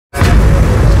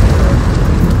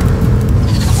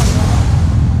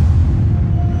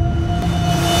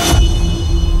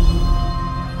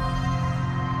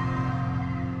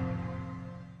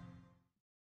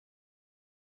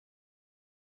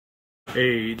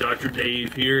Hey, Dr.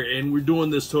 Dave here, and we're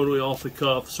doing this totally off the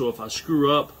cuff, so if I screw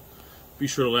up, be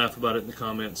sure to laugh about it in the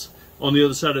comments. On the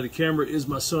other side of the camera is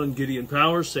my son, Gideon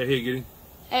Powers. Say hey, Gideon.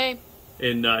 Hey.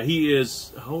 And he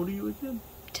is, how old are you again?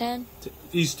 10.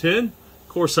 He's 10? Of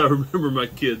course, I remember my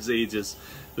kids' ages.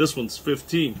 This one's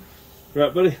 15.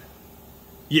 Right, buddy?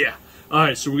 Yeah.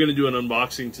 Alright, so we're going to do an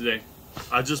unboxing today.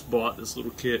 I just bought this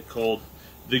little kit called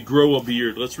the Grow a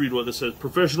Beard. Let's read what this says.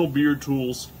 Professional beard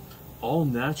tools. All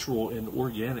natural and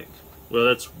organic. Well,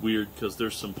 that's weird because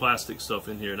there's some plastic stuff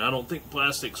in here, and I don't think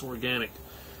plastic's organic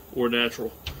or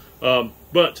natural.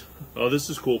 But this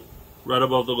is cool. Right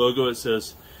above the logo it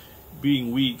says,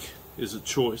 being weak is a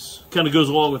choice. Kind of goes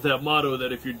along with that motto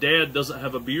that if your dad doesn't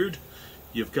have a beard,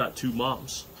 you've got two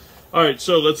moms. Alright,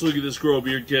 so let's look at this Grow a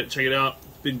Beard kit. Check it out.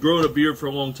 Been growing a beard for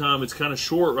a long time. It's kind of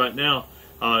short right now.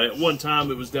 At one time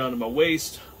it was down to my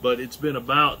waist, but it's been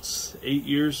about 8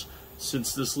 years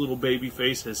since this little baby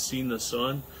face has seen the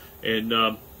sun. And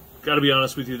got to be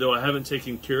honest with you though, I haven't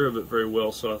taken care of it very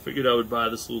well, so I figured I would buy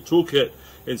this little toolkit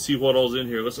and see what all's in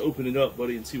here. Let's open it up,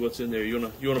 buddy, and see what's in there. You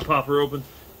wanna pop her open?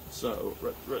 So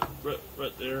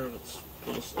right there. Let's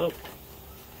pull this up.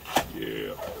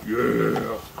 Yeah.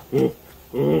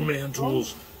 Oh, man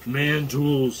tools. Man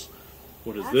tools.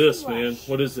 What is this, man?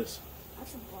 What is this?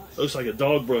 That's a brush. Looks like a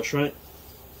dog brush, right?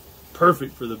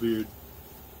 Perfect for the beard.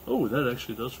 Oh, that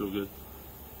actually does feel good.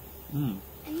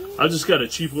 I just got a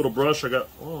cheap little brush. I got,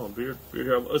 beard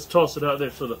hair. Let's toss it out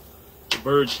there so the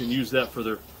birds can use that for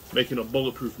their making a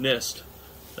bulletproof nest.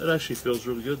 That actually feels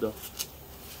really good though.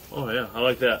 Oh yeah, I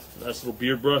like that. Nice little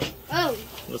beard brush. Oh.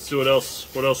 Let's see what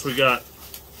else we got.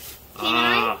 Can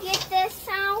I get this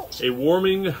out? A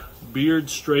warming beard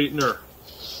straightener.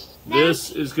 This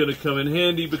is going to come in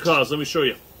handy because, let me show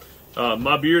you.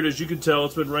 My beard, as you can tell,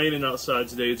 it's been raining outside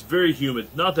today. It's very humid.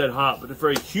 Not that hot, but it's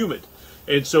very humid.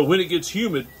 And so when it gets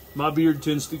humid, my beard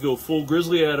tends to go full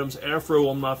Grizzly Adams afro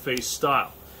on my face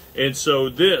style. And so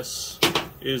this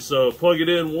is plug it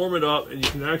in, warm it up, and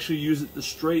you can actually use it to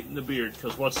straighten the beard.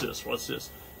 Because watch this, watch this.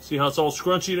 See how it's all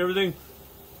scrunchy and everything?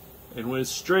 And when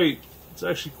it's straight, it's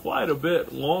actually quite a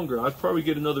bit longer. I'd probably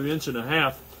get another 1.5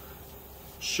 inches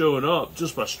showing up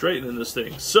just by straightening this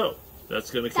thing. So that's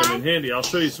going to come in handy. I'll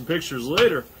show you some pictures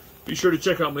later. Be sure to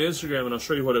check out my Instagram and I'll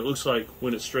show you what it looks like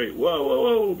when it's straight. Whoa, whoa,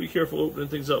 whoa. Be careful opening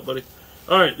things up, buddy.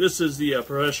 Alright, this is the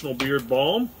Professional Beard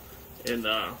Balm. And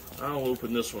I'll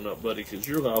open this one up, buddy, because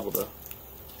you're liable to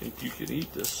think you can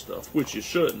eat this stuff, which you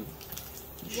shouldn't.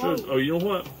 You shouldn't. Oh, you know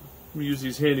what? Let me use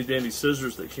these handy dandy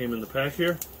scissors that came in the pack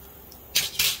here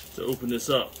to open this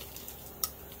up.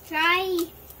 Try.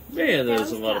 Man,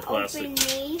 there's a lot of plastic. Open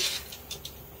these.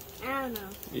 I don't know.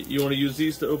 You want to use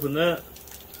these to open that?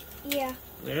 Yeah.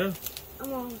 Yeah?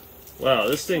 I'm on. Wow,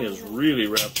 this thing is really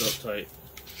wrapped up tight.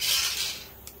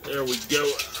 There we go.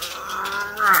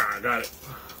 Got it.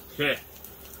 Okay.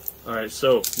 Alright,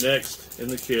 so next in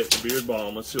the kit, the beard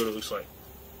balm. Let's see what it looks like.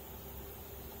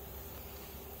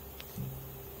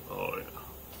 Oh, yeah.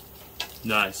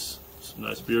 Nice. Some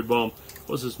nice beard balm.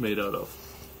 What's this made out of?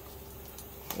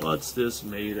 What's this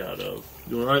made out of?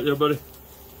 You alright there, buddy?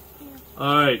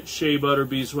 Alright, shea butter,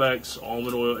 beeswax,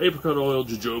 almond oil, apricot oil,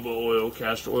 jojoba oil,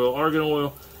 castor oil, argan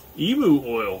oil, emu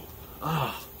oil.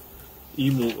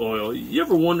 Emu oil. You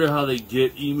ever wonder how they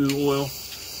get emu oil?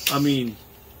 I mean,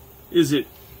 is it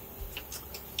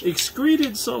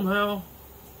excreted somehow,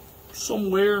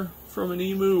 somewhere from an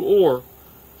emu, or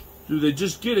do they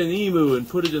just get an emu and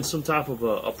put it in some type of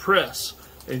a press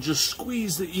and just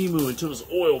squeeze the emu until this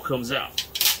oil comes out?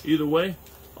 Either way,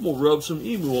 I'm going to rub some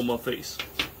emu on my face.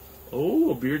 Oh,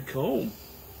 a beard comb.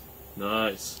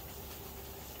 Nice.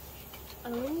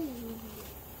 Oh.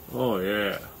 Oh,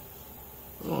 yeah.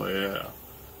 Oh, yeah.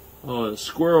 Oh, the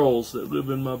squirrels that live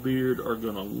in my beard are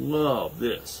going to love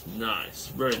this. Nice.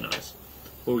 Very nice.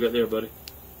 What we got there, buddy?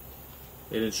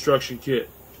 An instruction kit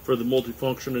for the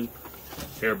multifunctioning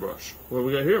hairbrush. What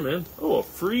we got here, man? Oh, a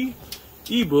free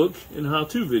ebook and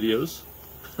how-to videos.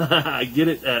 Get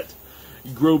it at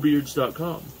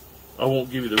growbeards.com. I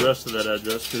won't give you the rest of that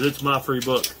address because it's my free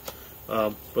book.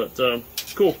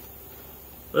 Cool.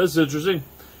 That's interesting.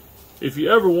 If you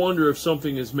ever wonder if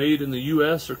something is made in the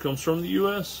U.S. or comes from the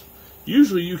U.S.,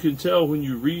 usually you can tell when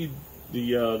you read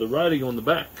the writing on the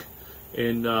back.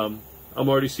 And I'm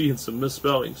already seeing some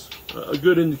misspellings. A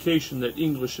good indication that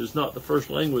English is not the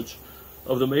first language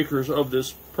of the makers of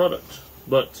this product.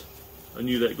 But I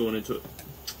knew that going into it.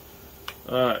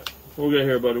 Alright, what we got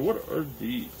here, buddy? What are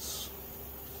these?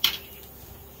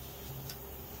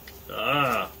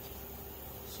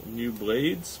 Some new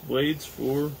blades. Blades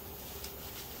for,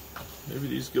 maybe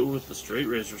these go with the straight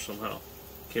razor somehow.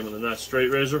 Came with a nice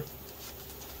straight razor.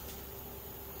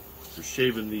 for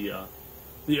shaving the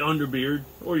underbeard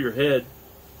or your head.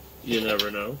 You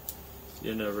never know.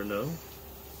 You never know.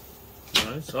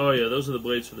 Nice. Oh yeah, those are the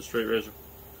blades for the straight razor.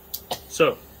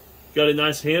 So, got a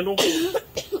nice handle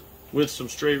with some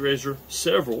straight razor,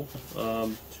 several,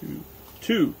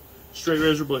 two straight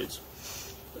razor blades.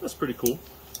 That's pretty cool.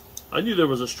 I knew there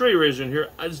was a straight razor in here.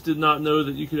 I just did not know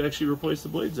that you could actually replace the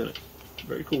blades in it.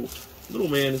 Very cool. Little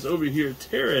man is over here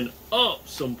tearing up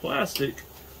some plastic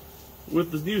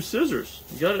with the new scissors.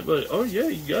 You got it, buddy? Oh yeah,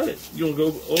 you got it. You want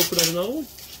to go open up another one?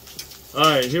 All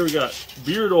right, here we got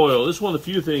beard oil. This is one of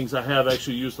the few things I have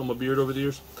actually used on my beard over the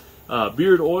years.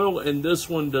 Beard oil, and this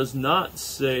one does not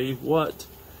say what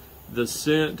the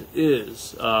scent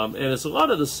is. And it's a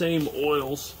lot of the same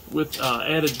oils with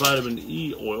added vitamin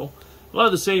E oil. A lot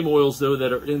of the same oils, though,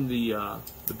 that are in the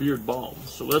beard balm.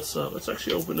 So let's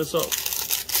actually open this up.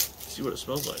 See what it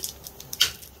smells like.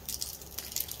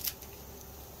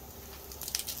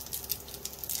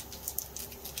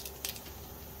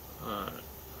 All right.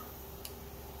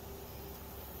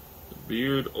 The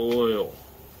beard oil.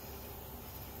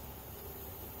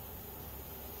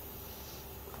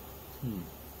 Kind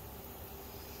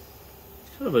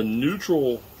of a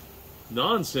neutral,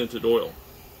 non-scented oil.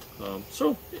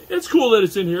 So it's cool that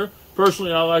it's in here.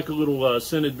 Personally, I like a little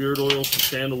scented beard oil, some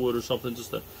sandalwood or something,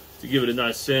 just to give it a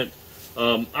nice scent.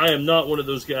 I am not one of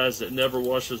those guys that never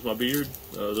washes my beard.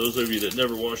 Those of you that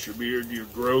never wash your beard, you're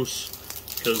gross,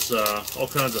 because all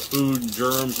kinds of food and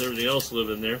germs and everything else live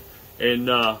in there. And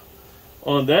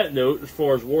on that note, as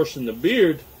far as washing the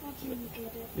beard, you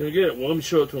gonna get it? Well, let me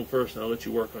show it to him first, and I'll let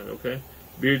you work on it, okay?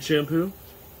 Beard shampoo,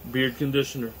 beard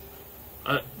conditioner.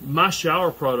 My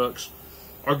shower products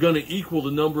are going to equal the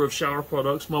number of shower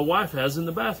products my wife has in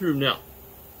the bathroom now.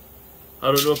 I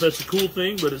don't know if that's a cool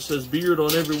thing, but it says beard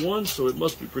on every one, so it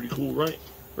must be pretty cool, right?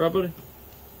 Right, buddy?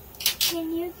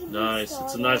 Can you give Nice. me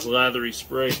It's a nice lathery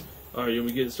spray. All right, you want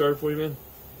me to get it started for you, man?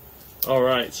 All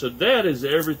right, so that is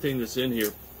everything that's in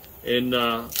here. And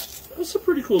that's some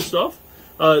pretty cool stuff.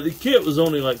 The kit was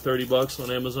only like $30 on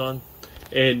Amazon.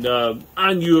 And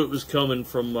I knew it was coming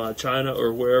from China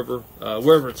or wherever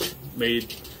it's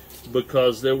made,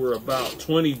 because there were about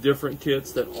 20 different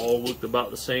kits that all looked about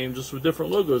the same, just with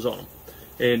different logos on them.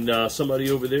 And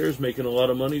somebody over there is making a lot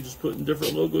of money just putting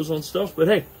different logos on stuff. But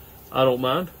hey, I don't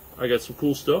mind. I got some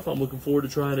cool stuff. I'm looking forward to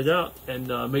trying it out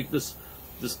and make this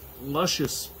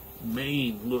luscious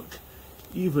mane look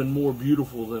even more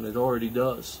beautiful than it already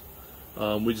does.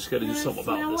 We just got to do something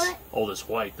about this. All this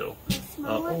white, though.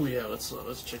 Oh yeah, let's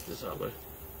check this out, buddy.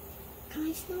 Can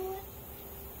I smell it?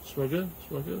 Smell good?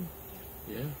 Smell good?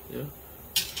 Yeah.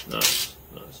 Nice.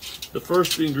 The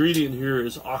first ingredient here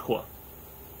is aqua.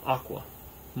 Aqua.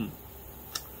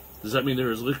 Does that mean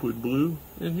there is liquid blue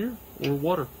in here or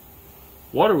water?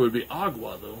 Water would be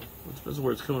agua, though. It depends on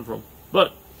where it's coming from.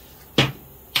 But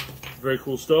very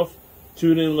cool stuff.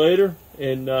 Tune in later,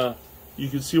 and you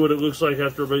can see what it looks like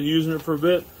after I've been using it for a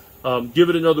bit. Give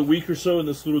it another week or so, and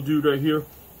this little dude right here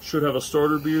should have a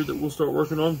starter beard that we'll start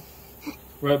working on.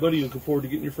 Right, buddy? You looking forward to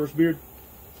getting your first beard?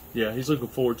 Yeah, he's looking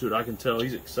forward to it. I can tell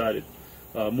he's excited.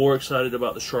 More excited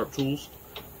about the sharp tools,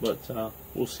 but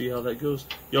we'll see how that goes.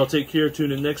 Y'all take care.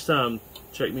 Tune in next time.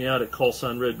 Check me out at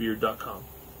callsignredbeard.com.